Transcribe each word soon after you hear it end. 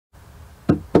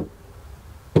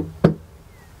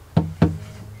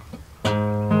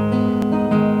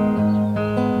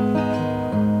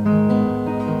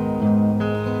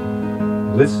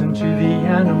Listen to the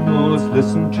animals,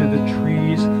 listen to the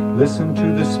trees, listen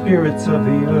to the spirits of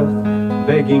the earth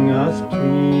begging us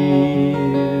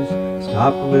please.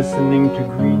 Stop listening to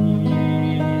greed.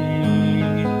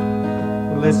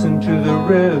 Listen to the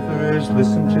rivers,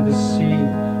 listen to the sea,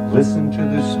 listen to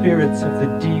the spirits of the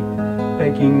deep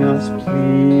begging us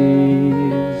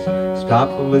please.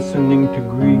 Stop listening to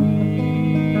greed.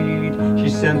 She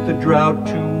sent the drought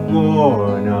to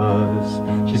warn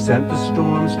us, she sent the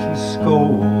storms to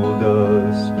scold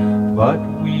us, but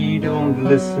we don't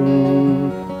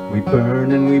listen. We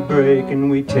burn and we break and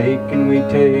we take and we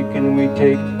take and we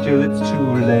take till it's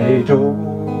too late. Oh,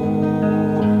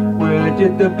 where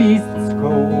did the beasts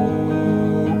go?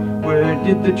 Where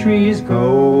did the trees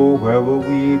go? Where will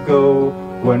we go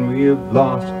when we have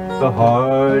lost the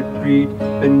heartbeat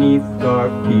beneath our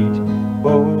feet?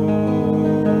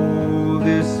 Oh,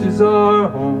 this is our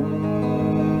home.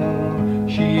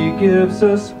 She gives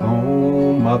us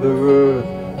home, Mother Earth.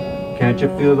 Can't you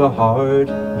feel the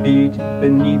heartbeat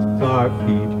beneath our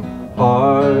feet?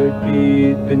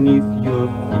 Heartbeat beneath your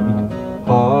feet.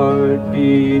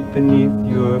 Heartbeat beneath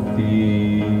your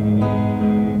feet.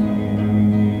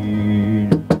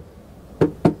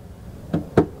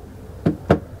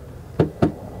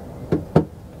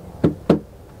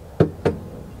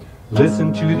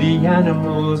 Listen to the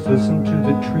animals, listen to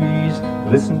the trees,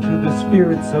 listen to the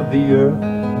spirits of the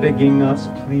earth begging us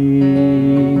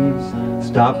please.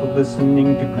 Stop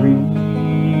listening to greed.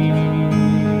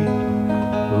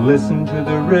 Listen to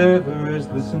the rivers,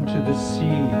 listen to the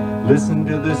sea, listen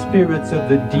to the spirits of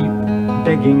the deep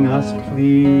begging us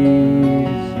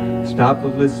please. Stop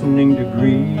listening to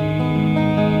greed.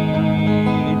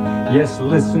 Yes,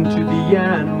 listen to the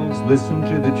animals, listen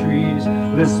to the trees,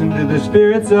 listen to the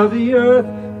spirits of the earth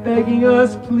begging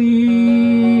us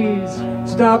please.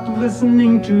 Stop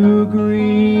listening to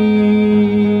greed.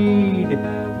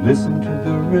 Listen to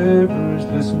the rivers,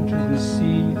 listen to the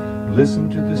sea, listen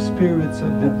to the spirits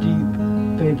of the deep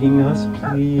begging us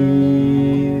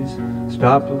please.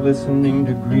 Stop listening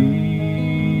to greed.